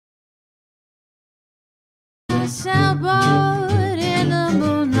sailboat in the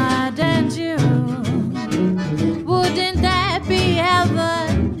moonlight and June. Wouldn't that be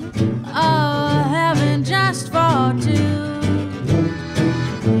heaven? Oh, heaven just for two.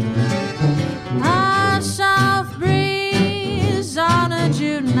 A soft breeze on a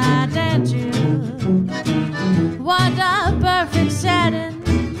June night and June. What a perfect setting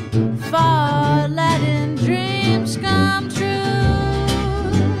for letting dreams come true.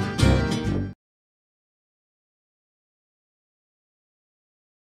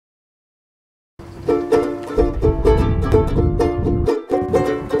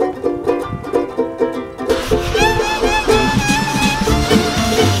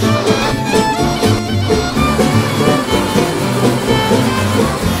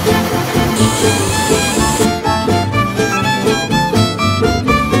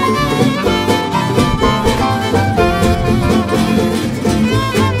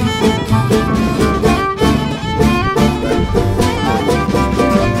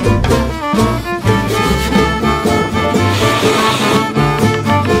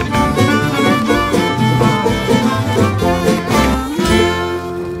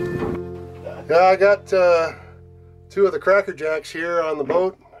 I got two of the Cracker Jacks here on the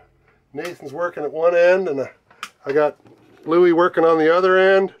boat. Nathan's working at one end, and I got Louie working on the other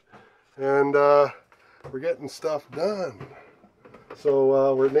end, and we're getting stuff done.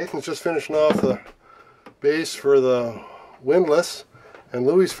 So Nathan's just finishing off the base for the windlass, and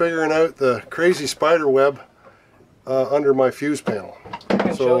Louie's figuring out the crazy spider web under my fuse panel. I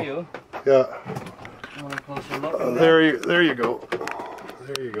can show you. Yeah. Want a closer look? There you go.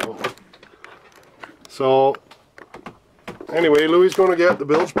 There you go. So anyway, Louie's going to get the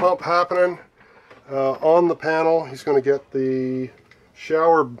bilge pump happening on the panel. He's going to get the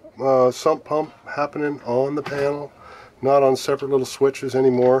shower sump pump happening on the panel, not on separate little switches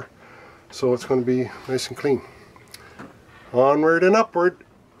anymore. So it's going to be nice and clean. Onward and upward.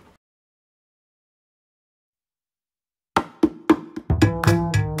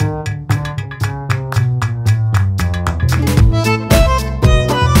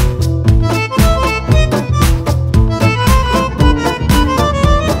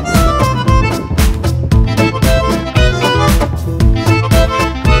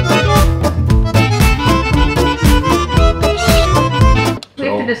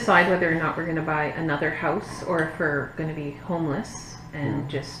 Decide whether or not we're going to buy another house or if we're going to be homeless and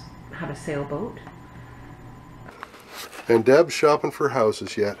just have a sailboat. And Deb's shopping for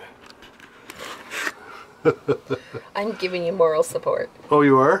houses yet. I'm giving you moral support. Oh,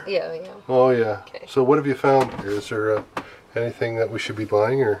 you are? Yeah, yeah. Oh, yeah. Okay. So what have you found here? Is there anything that we should be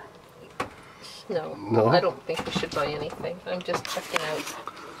buying, or? No. No? I don't think we should buy anything. I'm just checking out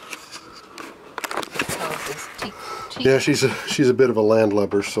houses. Yeah, she's a bit of a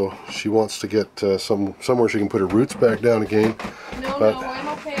landlubber, so she wants to get somewhere she can put her roots back down again. No, I'm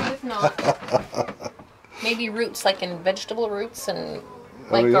okay with not. Maybe roots, like in vegetable roots and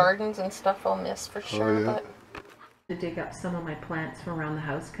like gardens and stuff I'll miss for sure. But to dig up some of my plants from around the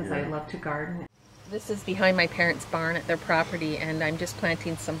house because I love to garden. This is behind my parents' barn at their property, and I'm just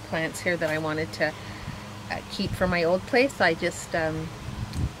planting some plants here that I wanted to keep for my old place. I just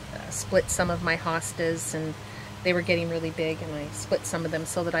split some of my hostas, and they were getting really big, and I split some of them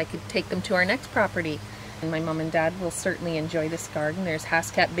so that I could take them to our next property. And my mom and dad will certainly enjoy this garden. There's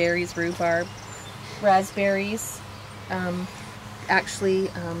hascap berries, rhubarb, raspberries, actually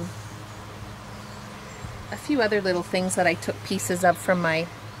a few other little things that I took pieces of from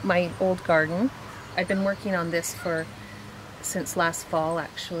my old garden. I've been working on this since last fall,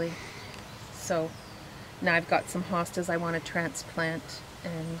 actually. So now I've got some hostas I want to transplant,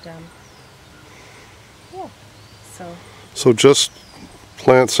 and yeah. So just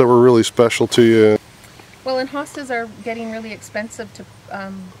plants that were really special to you. Well, and hostas are getting really expensive to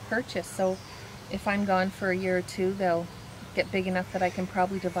purchase, so if I'm gone for a year or two, they'll get big enough that I can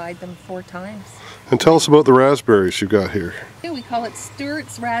probably divide them 4 times. And tell us about the raspberries you got here. Yeah, we call it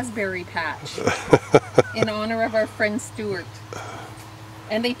Stuart's Raspberry Patch in honor of our friend Stuart.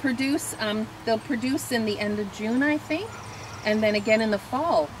 And they produce, they'll produce in the end of June, I think, and then again in the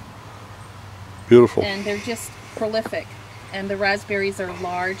fall. Beautiful. And they're just prolific, and the raspberries are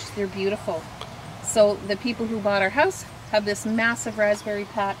large, they're beautiful. So the people who bought our house have this massive raspberry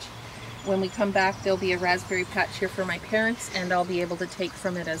patch. When we come back, there'll be a raspberry patch here for my parents, and I'll be able to take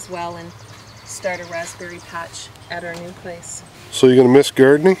from it as well and start a raspberry patch at our new place. So you're going to miss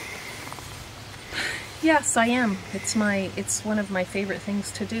gardening? Yes, I am. It's one of my favorite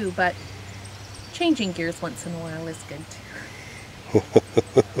things to do, but changing gears once in a while is good too.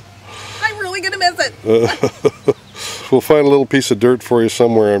 I'm really going to miss it. We'll find a little piece of dirt for you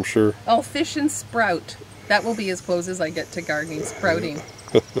somewhere, I'm sure. Oh, fish and sprout. That will be as close as I get to gardening, sprouting.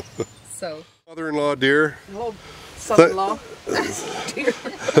 So. Mother-in-law, dear. Oh, son-in-law.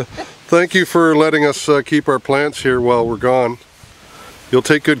 Thank you for letting us keep our plants here while we're gone. You'll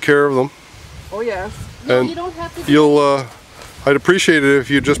take good care of them. Oh yes. And you don't have to. you'll. I'd appreciate it if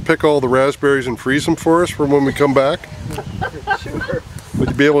you just pick all the raspberries and freeze them for us for when we come back. Sure.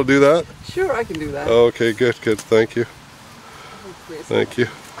 Would you be able to do that? Sure, I can do that. Okay, good. Thank you. Thank you.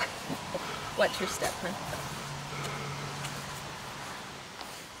 What's your step, huh?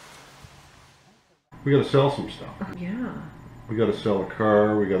 We got to sell some stuff. Yeah. We got to sell a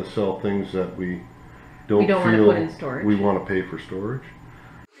car. We got to sell things that we don't want to feel put in storage. we want to pay for storage.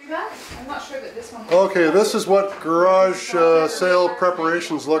 I'm not sure that this one. Okay, this is what garage sale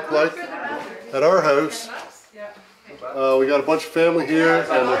preparations look like at our house. We got a bunch of family here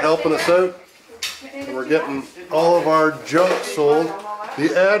and they're helping us out. And we're getting all of our junk sold.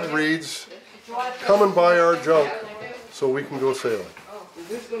 The ad reads, "Come and buy our junk so we can go sailing."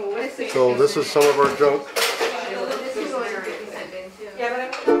 So this is some of our junk.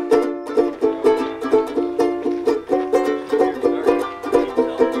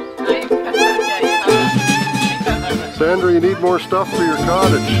 Sandra, you need more stuff for your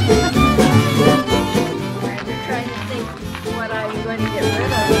cottage. I'm trying to think what I'm going to get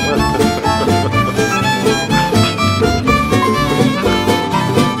rid of.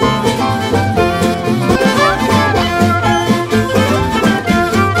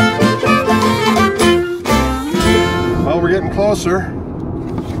 Well, we're getting closer.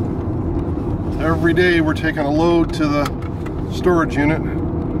 Every day we're taking a load to the storage unit.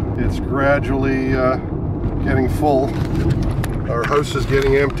 It's gradually getting full. Our house is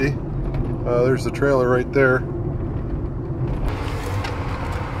getting empty. There's the trailer right there.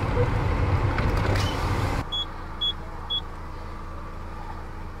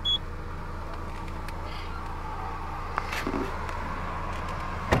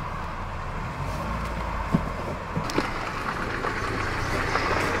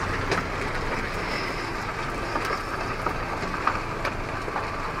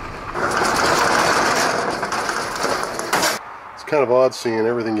 Kind of odd seeing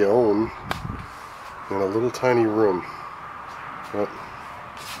everything you own in a little tiny room, but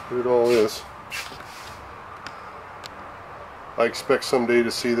here it all is. I expect someday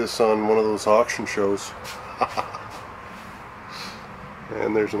to see this on one of those auction shows.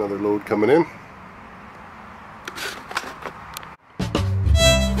 And there's another load coming in.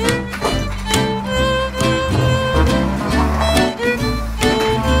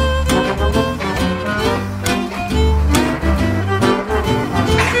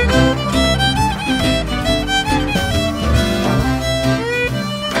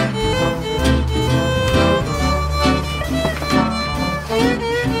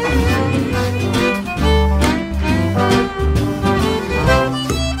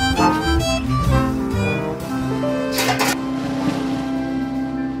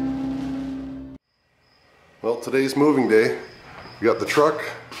 Well, today's moving day. We got the truck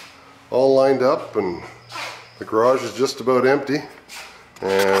all lined up and the garage is just about empty,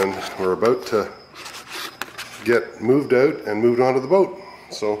 and we're about to get moved out and moved onto the boat.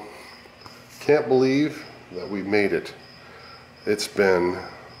 So, can't believe that we've made it. It's been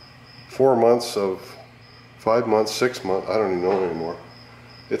 4 months of 5 months, 6 months, I don't even know anymore.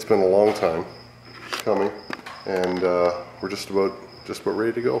 It's been a long time coming, and we're just about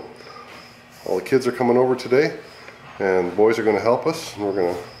ready to go. All the kids are coming over today, and the boys are going to help us, and we're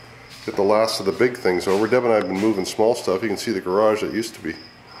going to get the last of the big things over. Deb and I have been moving small stuff. You can see the garage that used to be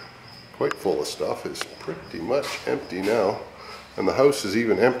quite full of stuff is pretty much empty now, and the house is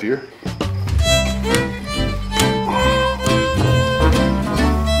even emptier.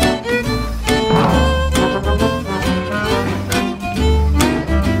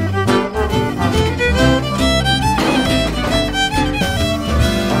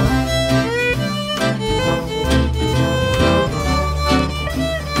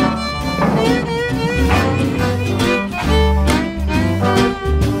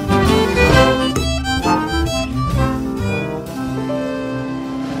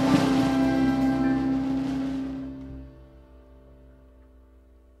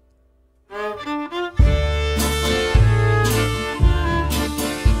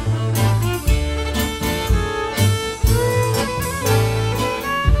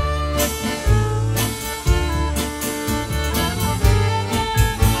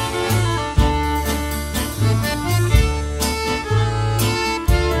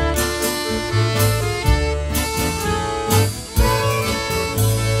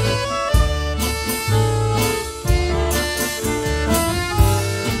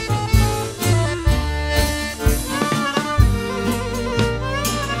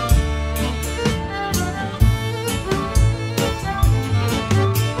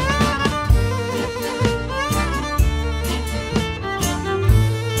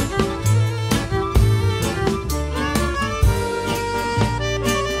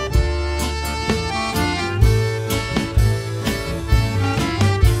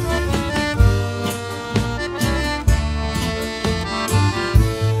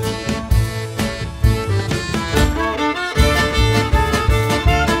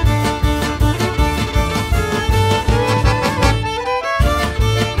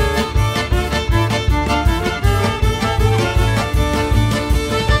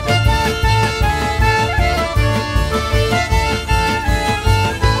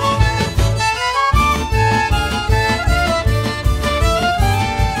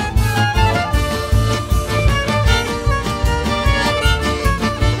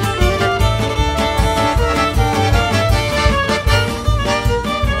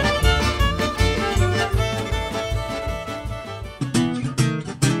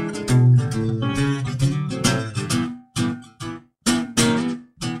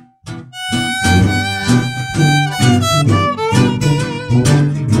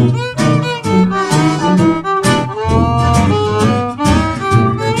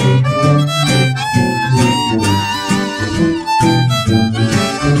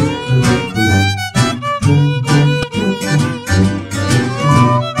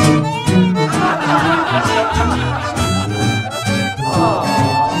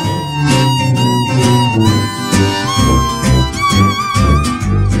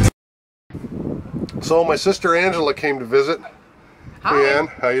 So my sister Angela came to visit. Hi. Leanne,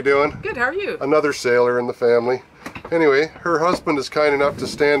 how you doing? Good, how are you? Another sailor in the family. Anyway, her husband is kind enough to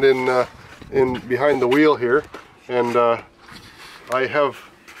stand in behind the wheel here, and I have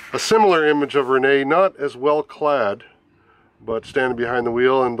a similar image of Renee, not as well clad, but standing behind the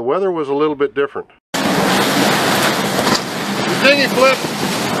wheel, and the weather was a little bit different. Dinghy flip!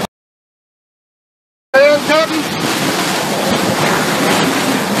 And cutting!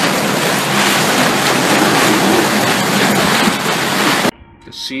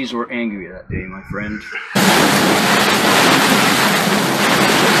 The seas were angry that day, my friend.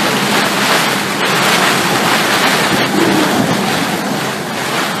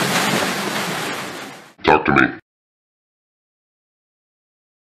 Talk to me.